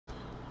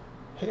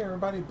Hey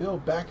everybody, Bill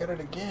back at it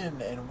again,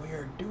 and we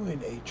are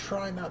doing a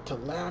try not to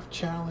laugh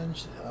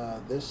challenge.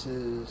 This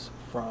is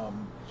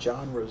from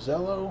John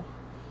Rosello.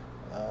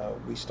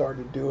 We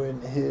started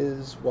doing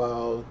his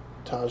while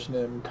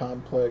Tajnim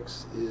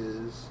Complex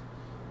is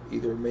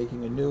either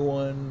making a new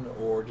one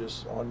or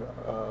just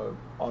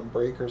on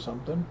break or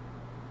something.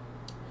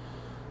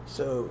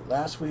 So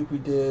last week we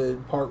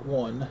did part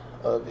 1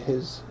 of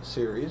his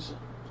series,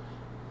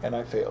 and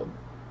I failed.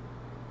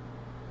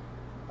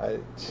 I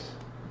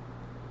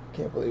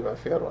can't believe I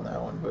failed on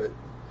that one, but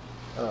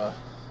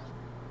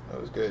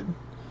that was good.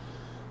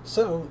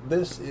 So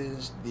this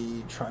is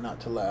the Try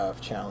Not to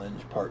Laugh Challenge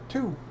Part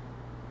 2.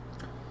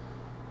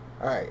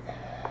 Alright.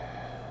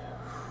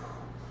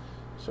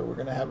 So we're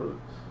gonna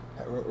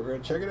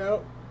check it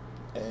out,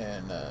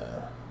 and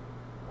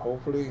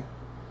hopefully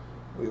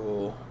we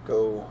will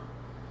go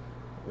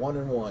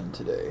 1-1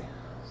 today.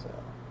 So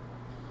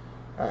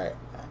alright.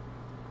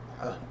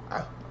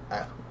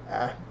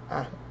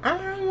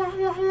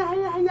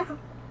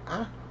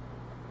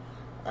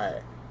 Alright.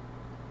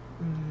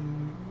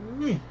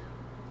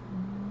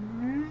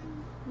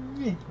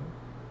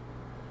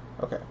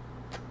 Okay.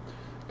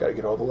 Gotta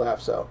get all the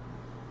laughs out.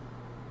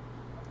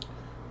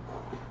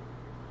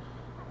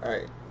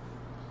 Alright.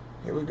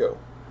 Here we go.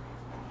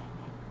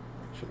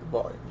 Make sure the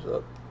volume's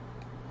up.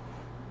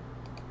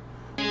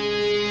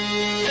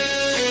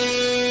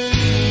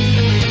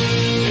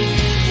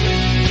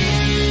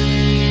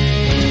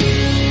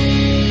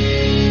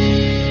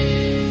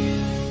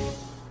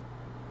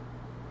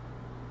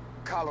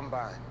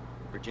 Columbine.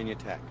 Virginia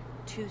Tech.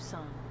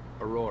 Tucson.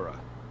 Aurora.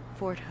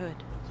 Fort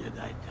Hood.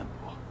 Jedi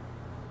Temple.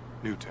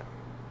 Newtown.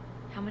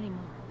 How many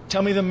more?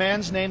 Tell me the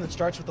man's name that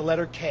starts with the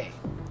letter K.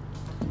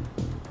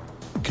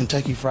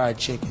 Kentucky Fried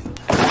Chicken.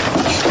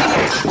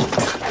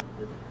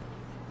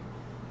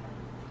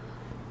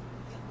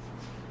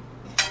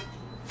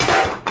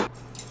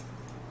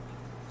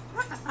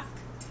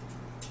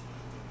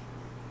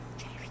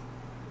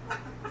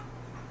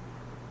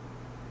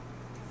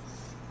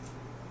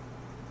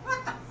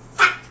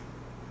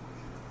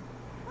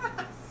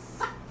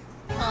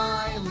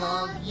 I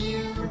love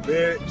you.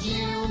 Bitch.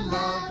 You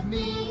love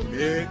me.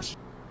 Bitch.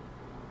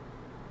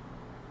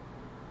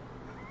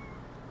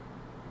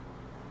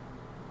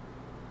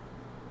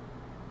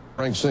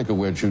 Frank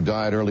Sinkowitz, who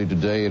died early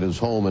today at his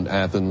home in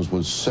Athens,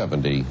 was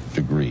 70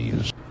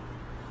 degrees.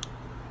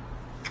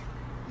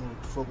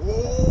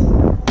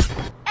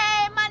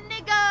 Hey, my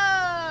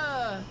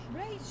nigga!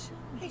 Rachel,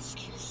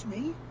 excuse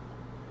me.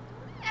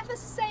 Ever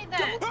say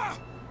that? Ah!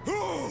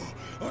 Oh,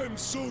 I'm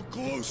so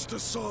close to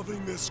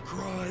solving this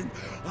crime,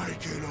 I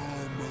can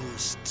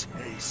almost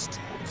taste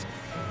it.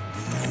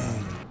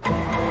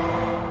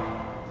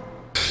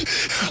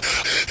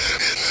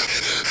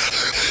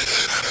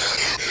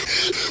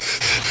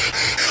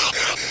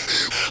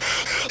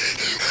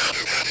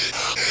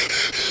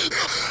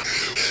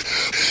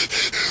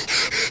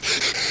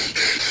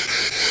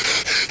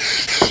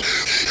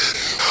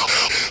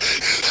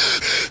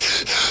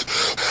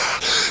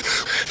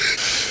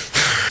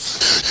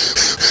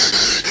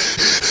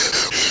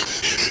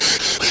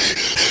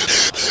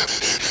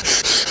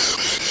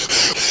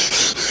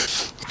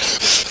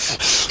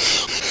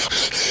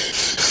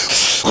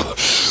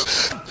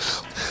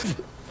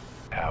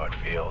 How it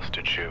feels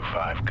to chew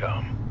 5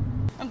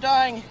 gum. I'm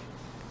dying.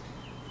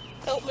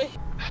 Help me.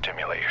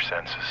 Stimulate your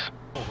senses.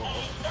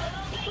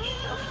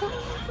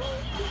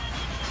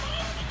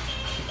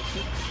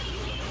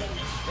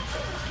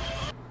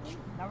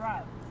 Now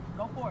ride.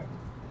 Go for it.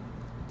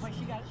 Wait,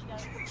 she got it.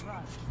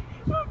 Ride.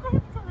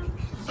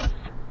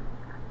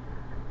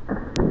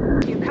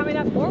 You're coming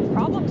up more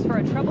problems for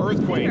a troubled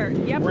Earthquake. singer.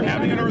 Yep, We're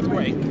having an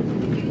earthquake.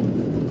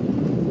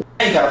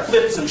 You gotta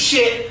flip some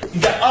shit.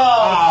 You got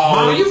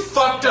bro, you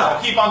fucked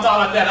up. Keep on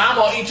talking like that. I'm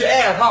gonna eat your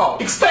asshole.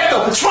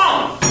 Expecto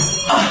Patron.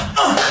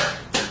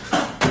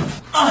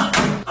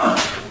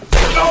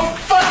 Don't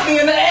fuck me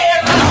in the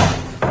ass.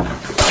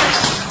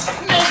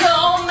 Nigga,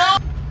 oh no.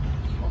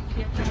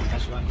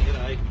 That's right,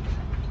 G'day.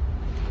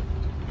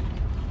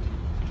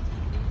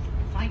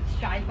 Thanks,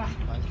 Diver.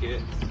 Thank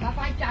you.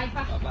 Bye-bye,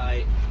 Diver.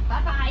 Bye-bye.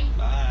 Bye-bye.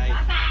 Bye.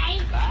 Bye-bye.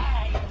 Bye.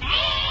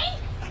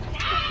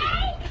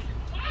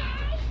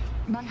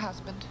 My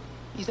husband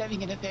is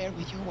having an affair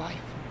with your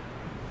wife.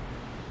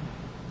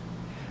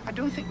 I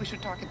don't think we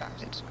should talk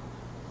about it.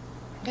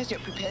 Unless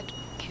you're prepared to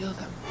kill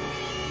them.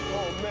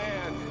 Oh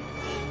man.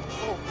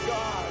 Oh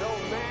God. Oh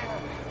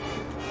man.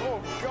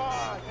 Oh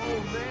God. Oh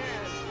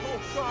man. Oh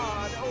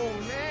God. Oh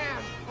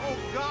man. Oh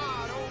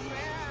God. Oh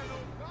man. Oh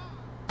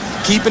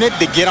God. Keeping it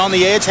to get on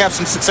the edge, have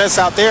some success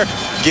out there,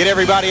 get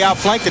everybody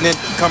outflanked, and then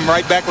come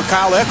right back with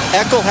Kyle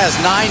Eckel. Eckel has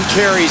 9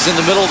 carries in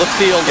the middle of the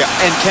field,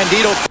 and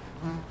Candido.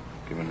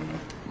 Given him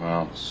a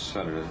mild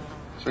sedative,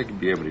 so he could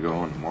be able to go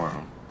home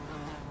tomorrow.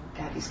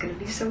 Daddy's gonna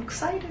be so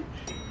excited.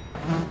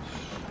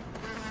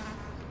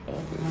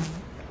 All good.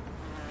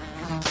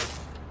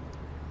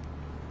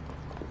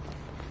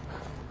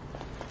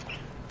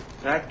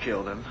 That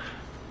killed him.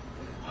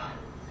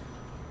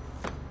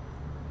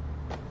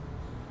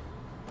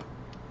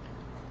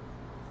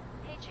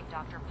 Hey, Reaching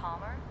Dr.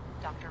 Palmer,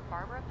 Dr.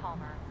 Barbara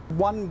Palmer.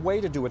 One way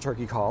to do a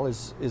turkey call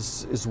is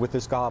with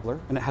this gobbler,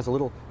 and it has a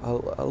little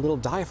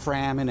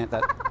diaphragm in it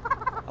that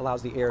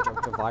allows the air to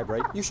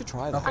vibrate. You should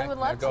try that. Okay. I would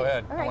love Go to.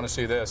 ahead. All I right. want to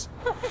see this.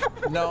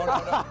 No.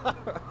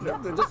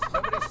 Nobody's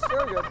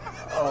serious.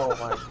 Oh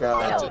my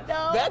God.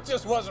 That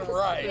just wasn't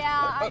right.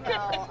 Yeah,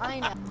 I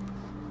know.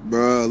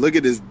 Bruh, look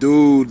at this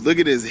dude. Look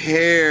at his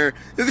hair.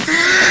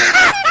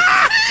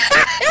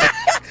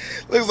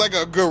 Looks like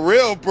a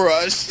gorilla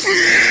brush.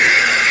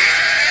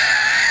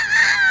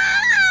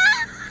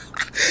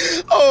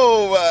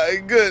 Oh my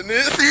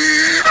goodness.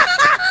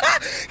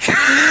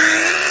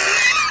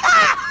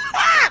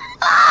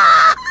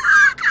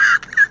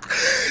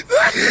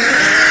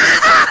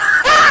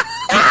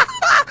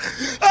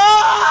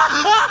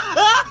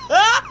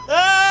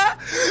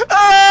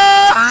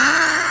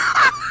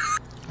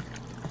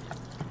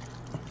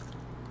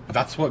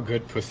 That's what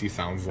good pussy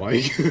sounds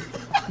like.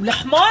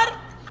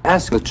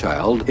 Ask the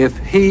child if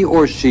he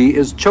or she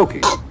is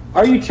choking.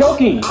 Are you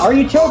choking? Are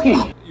you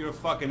choking? You're a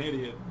fucking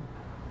idiot.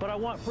 But I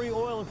want free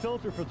oil and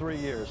filter for 3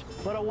 years.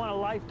 But I want a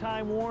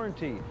lifetime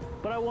warranty.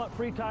 But I want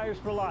free tires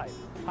for life.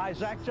 Hi,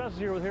 Zach Justice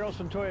here with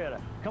Harrelson Toyota.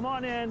 Come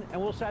on in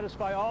and we'll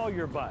satisfy all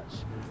your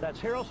butts. That's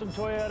Harrelson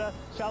Toyota,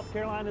 South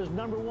Carolina's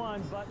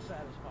 #1 butt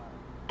satisfier.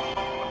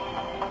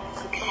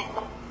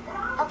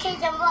 Okay,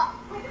 then what?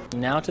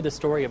 Now to the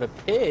story of a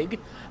pig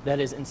that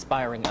is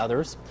inspiring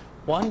others.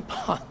 One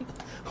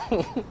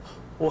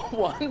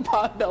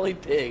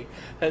pot-bellied pig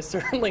has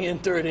certainly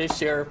endured his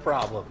share of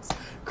problems.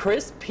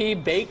 Chris P.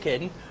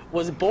 Bacon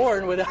was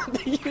born without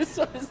the use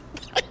of his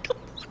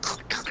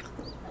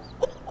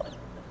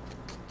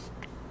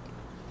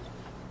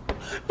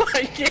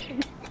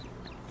Viking.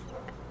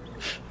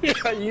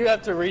 Yeah, you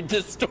have to read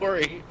this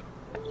story.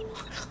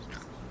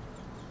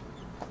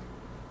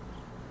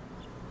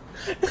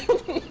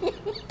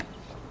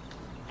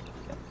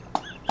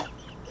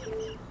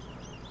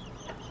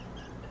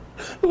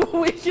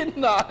 We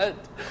cannot.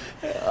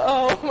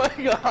 Oh my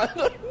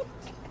God.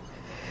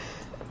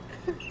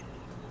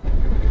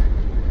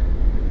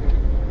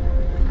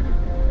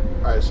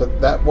 Alright, so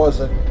that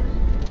wasn't...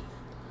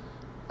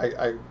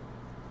 I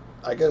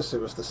guess it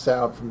was the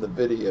sound from the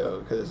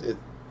video, because it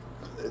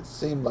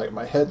seemed like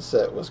my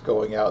headset was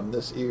going out in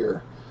this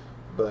ear,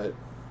 but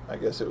I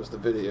guess it was the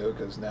video,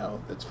 because now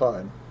it's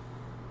fine.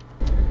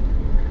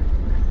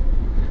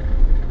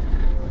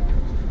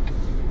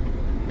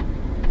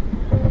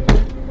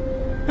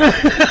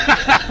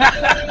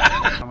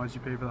 How much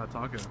you pay for that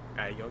taco?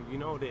 Hey, yo, you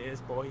know this,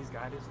 boy. He's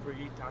got his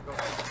free taco.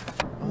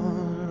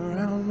 All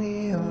around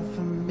me are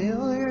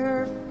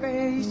familiar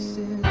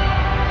faces.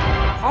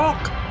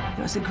 Honk!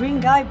 There's a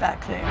green guy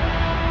back there.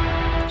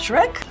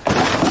 Shrek?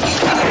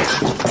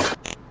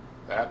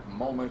 That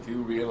moment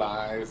you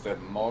realize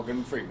that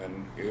Morgan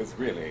Freeman is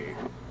really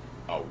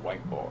a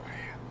white boy.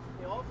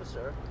 Hey,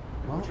 officer,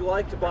 would you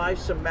like to buy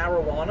some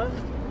marijuana?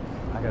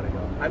 I gotta go.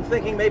 I'm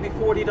thinking maybe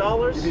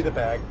 $40. Give me the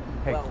bag.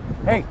 Hey, Well,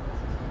 hey,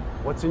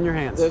 what's in your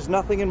hands? There's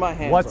nothing in my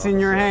hands. What's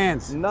in your officer.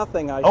 hands?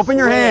 Nothing, I Open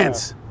your swear.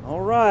 hands.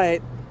 All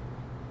right.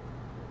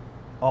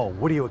 Oh,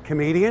 what are you, a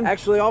comedian?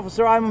 Actually,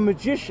 officer, I'm a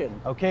magician.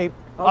 Okay,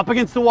 up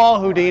against the wall,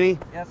 Houdini.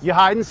 Yes. You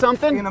hiding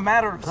something? In a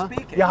matter of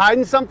speaking. You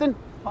hiding something?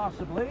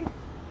 Possibly.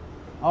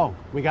 Oh,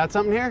 we got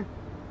something here?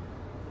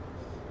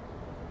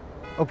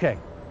 Okay,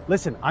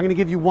 listen, I'm gonna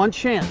give you one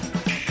chance.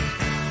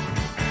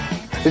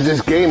 There's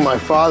this game my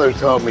father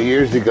taught me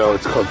years ago.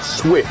 It's called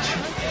Switch.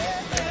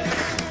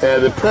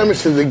 The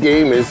premise of the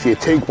game is you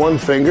take one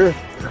finger,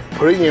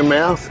 put it in your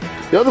mouth,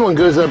 the other one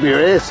goes up your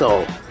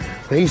asshole.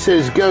 And he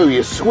says go,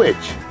 you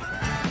switch.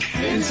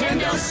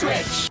 Nintendo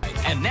Switch.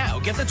 And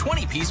now get the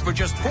 20-piece for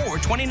just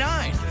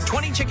 $4.29.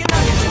 20 chicken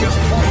nuggets, just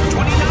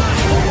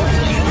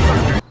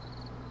 $4.29.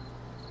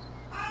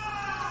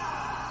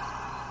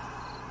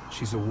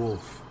 She's a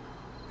wolf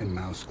in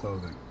mouse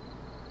clothing.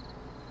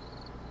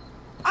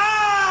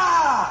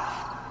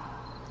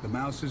 The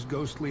mouse's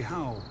ghostly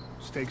howl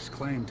stakes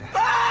claim to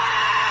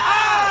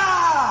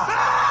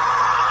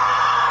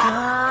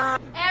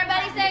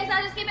Everybody say so,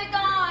 just keep it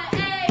going.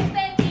 Eggs,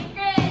 bacon,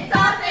 grits,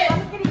 sausage.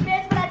 I'm a skinny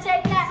bitch, but I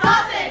take that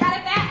sausage. Got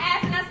a fat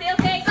ass and I still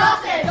take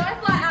sausage. Got a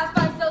flat ass,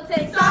 but I still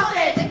take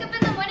sausage. Wake up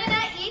in the morning,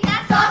 I eat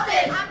that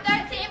sausage. I'm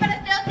 13, but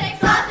I still take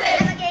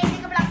sausage. I'm a gay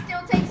nigga, but I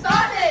still take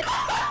sausage.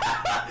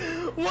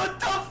 What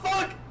the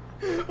fuck?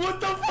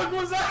 What the fuck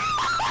was that?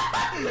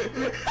 I'm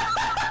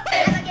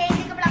a gay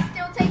nigga, but I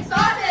still take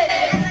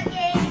sausage. I'm a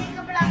gay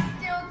nigga, but I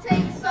still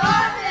take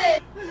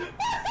sausage.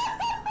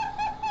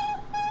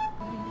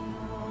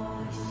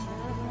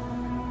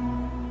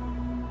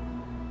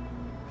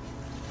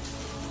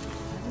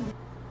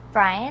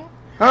 Brian?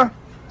 Huh?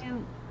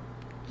 Do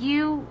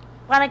you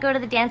want to go to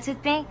the dance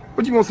with me?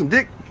 What, you want some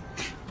dick?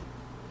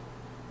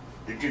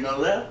 Did you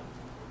know that?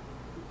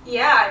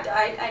 Yeah,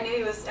 I knew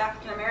he was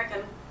African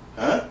American.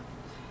 Huh?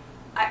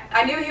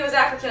 I knew he was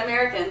African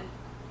American.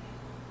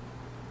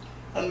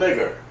 A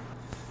nigger.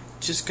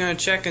 Just gonna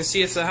check and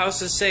see if the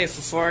house is safe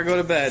before I go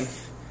to bed.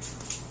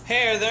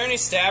 Hey, are there any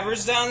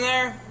stabbers down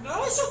there?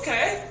 No, it's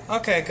okay.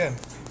 Okay, good.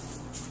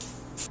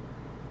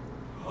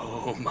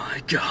 Oh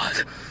my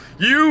god.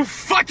 You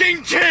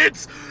fucking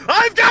kids!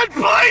 I've got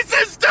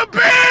places to be!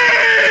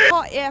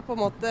 Hva på en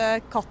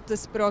måte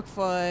kattespråk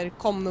for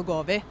kom nå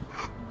går vi?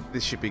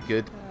 This should be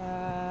good.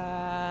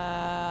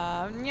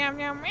 Meow,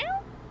 meow,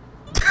 meow.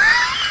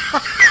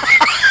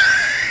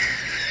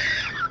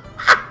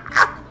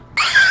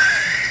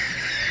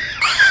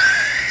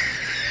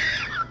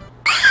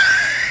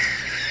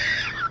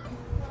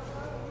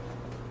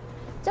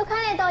就看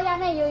得到下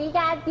面有一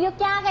家有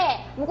家的，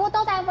不過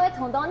到底會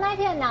同到哪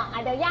條呢？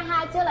俺就一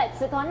下就來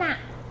吃個那。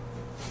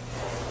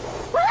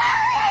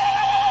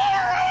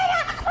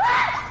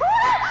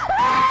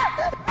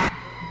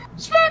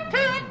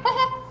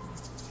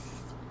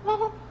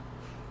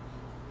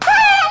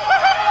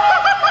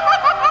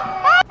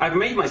I've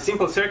made my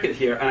simple circuit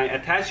here and I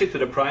attach it to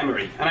the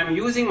primary, and I'm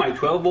using my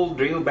 12-volt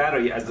drill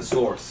battery as the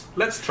source.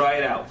 Let's try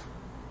it out.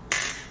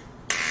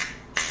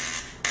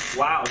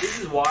 Wow, this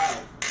is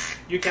wild.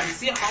 You can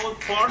see how it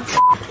farts.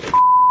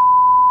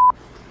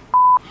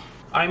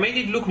 I made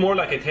it look more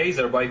like a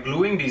taser by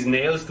gluing these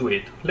nails to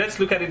it. Let's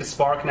look at it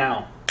spark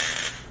now.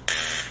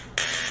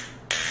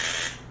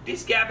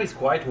 This gap is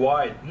quite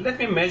wide. Let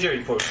me measure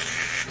it for you.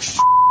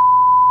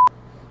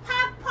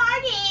 Pop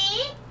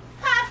party!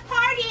 Pop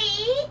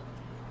party!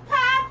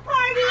 Pop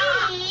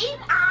party!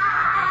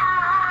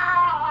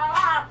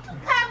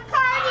 Pop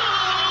party!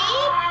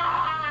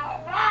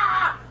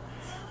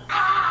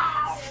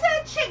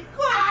 Such a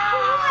good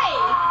boy!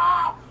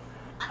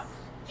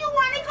 You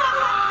want to go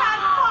to a pop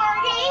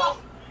party?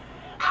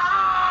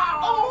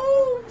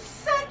 Oh,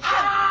 such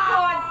a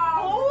good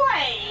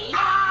boy!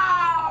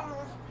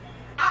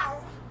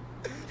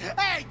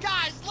 Hey,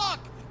 guys,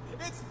 look!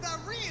 It's the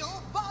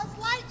real Buzz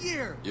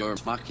Lightyear! You're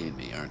mocking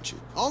me, aren't you?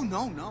 Oh,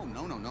 no.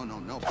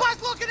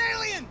 Buzz, look, an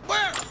alien!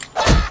 Where?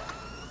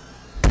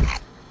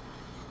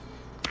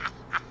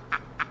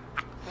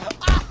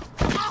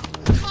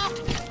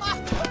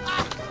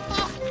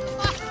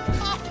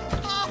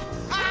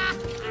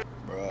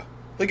 Bruh,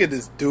 look at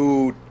this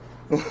dude.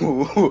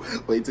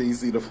 Wait till you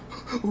see the...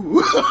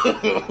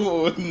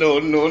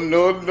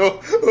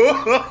 No.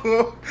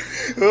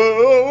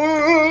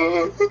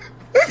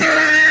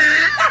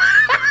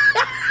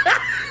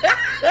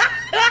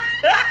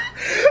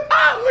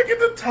 Look at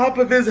the top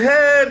of his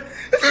head.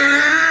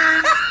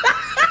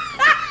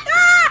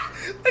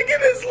 Look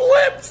at his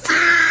lips.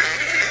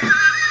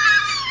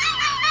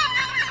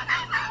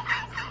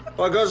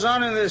 What goes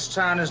on in this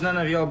town is none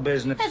of your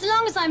business. As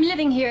long as I'm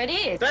living here, it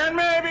is. Then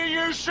maybe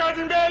you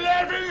shouldn't be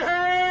living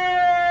here!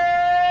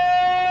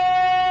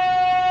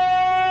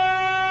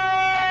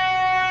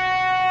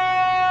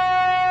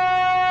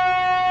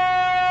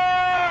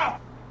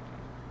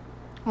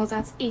 Well,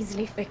 that's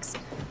easily fixed.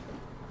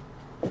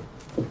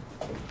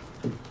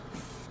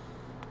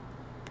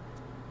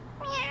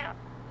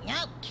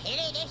 No,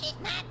 Kitty, this is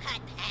not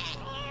Pud Pad.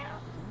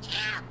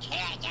 No,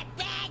 Kitty, you're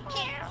bad,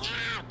 Kitty.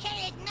 No,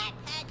 Kitty's not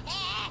Pud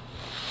Pad.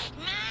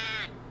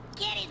 Mom,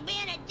 Kitty's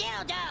being a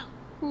dildo.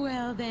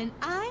 Well, then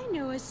I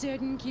know a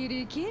certain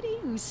cutie kitty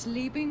who's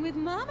sleeping with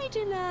Mommy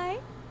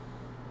tonight.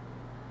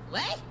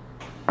 What?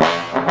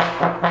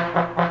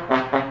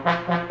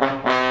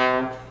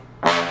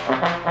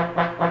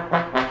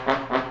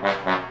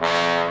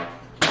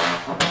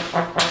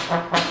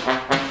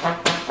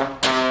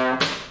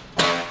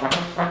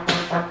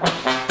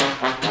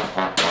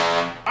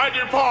 I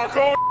do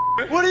parkour.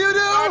 What do you do?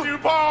 I do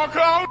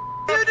parkour.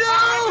 You do?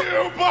 I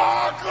do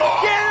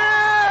parkour. Get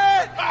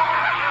it!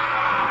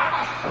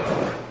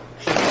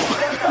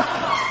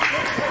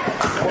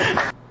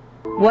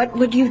 What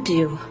would you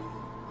do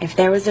if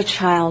there was a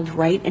child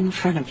right in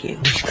front of you?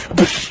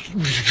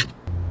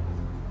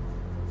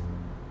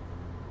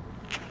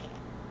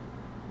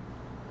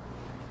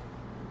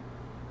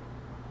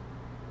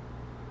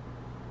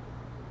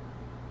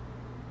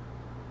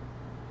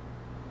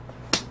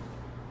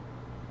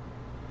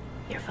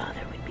 Your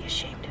father would be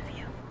ashamed of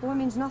you. Boy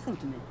means nothing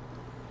to me.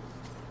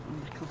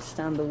 I can't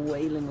stand the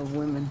wailing of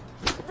women.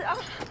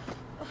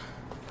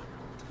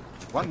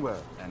 One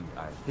word, and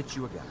I hit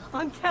you again.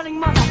 I'm telling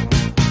Mother.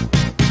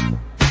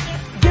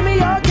 Give me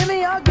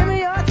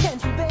your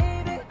attention,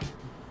 baby.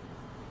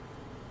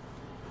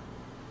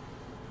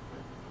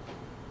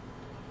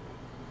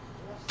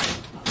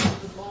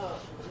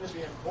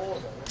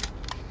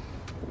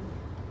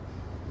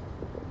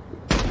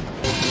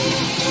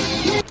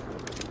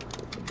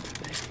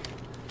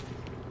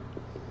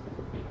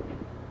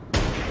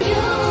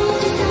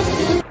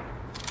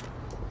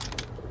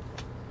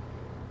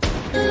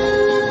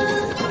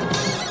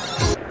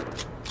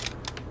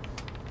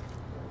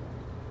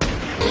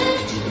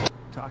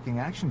 Talking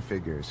action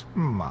figures,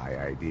 my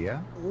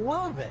idea.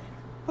 Love it.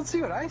 Let's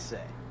see what I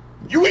say.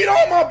 You eat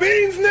all my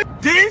beans,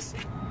 nigga? This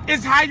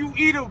is how you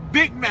eat a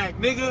Big Mac,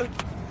 nigga.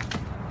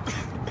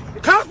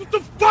 Cuz, what the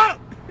fuck?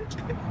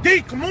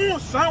 D, come on,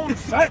 son. What the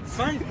fuck,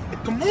 son?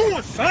 Come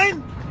on,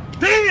 son.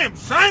 Damn,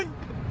 son.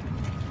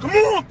 Come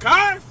on,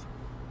 cuz.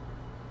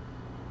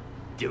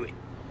 Do it.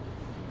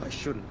 I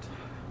shouldn't.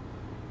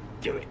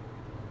 Do it.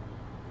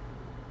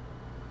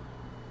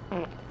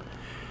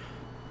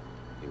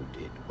 You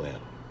did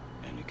well.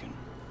 Anakin.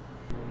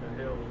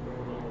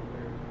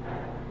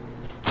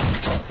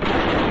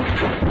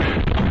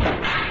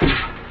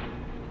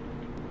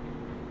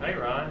 Hey,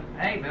 Ron.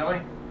 Hey,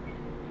 Billy.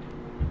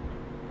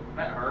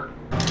 That hurt.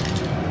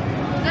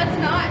 That's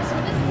nice.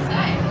 What does it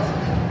say?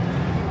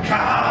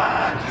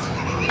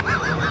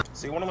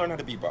 So you want to learn how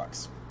to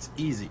beatbox. It's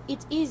easy.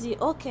 It's easy.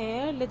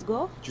 Okay, let's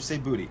go. Just say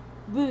booty.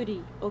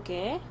 Booty.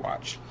 Okay.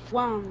 Watch.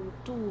 1,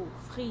 2,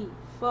 3,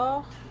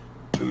 4.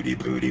 Booty,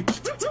 booty.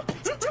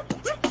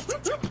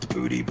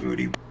 Booty,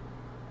 booty.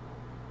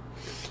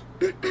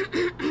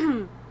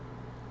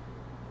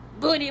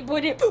 Booty,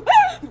 booty.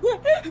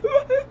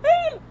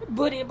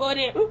 Booty,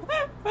 booty.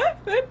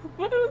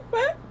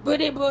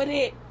 Booty,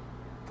 booty.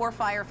 4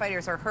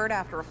 firefighters are hurt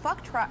after a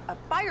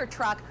fire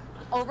truck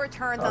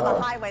overturns on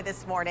the highway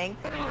this morning.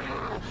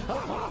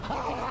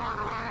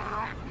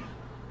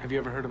 Have you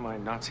ever heard of my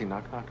Nazi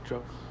knock-knock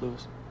joke,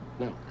 Lewis?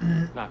 No.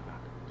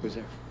 Knock-knock. Who's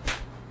there?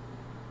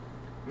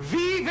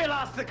 We will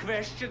ask the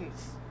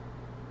questions.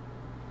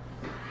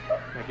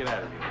 Now get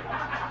out of here.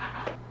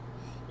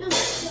 You're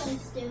so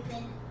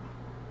stupid.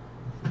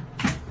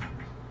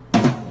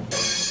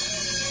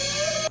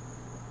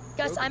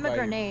 Gus, I'm a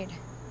grenade.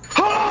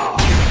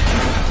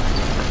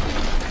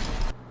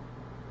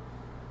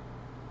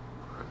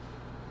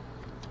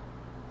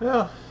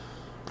 Yeah,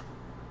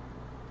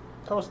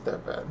 that wasn't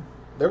that bad.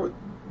 There was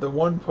the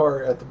one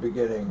part at the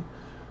beginning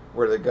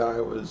where the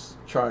guy was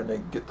trying to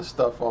get the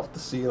stuff off the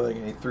ceiling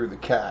and he threw the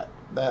cat.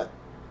 That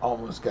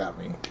almost got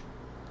me.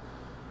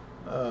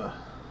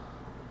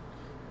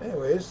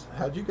 Anyways,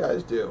 how'd you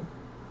guys do?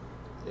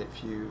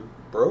 If you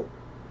broke,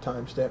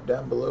 timestamp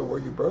down below where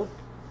you broke.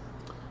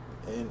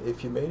 And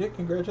if you made it,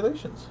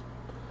 congratulations.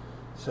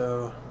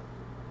 So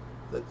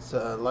let's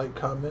like,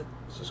 comment,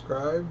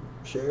 subscribe,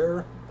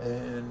 share,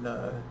 and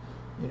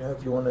you know,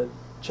 if you want to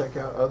check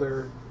out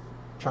other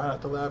Try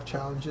Not to Laugh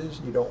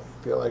challenges, you don't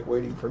feel like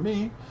waiting for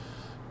me,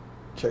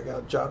 check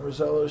out John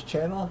Rosello's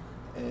channel,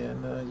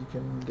 and you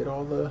can get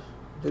all the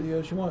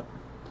videos you want.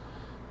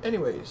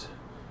 Anyways,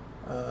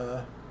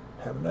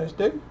 have a nice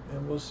day,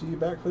 and we'll see you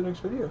back for the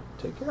next video.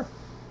 Take care.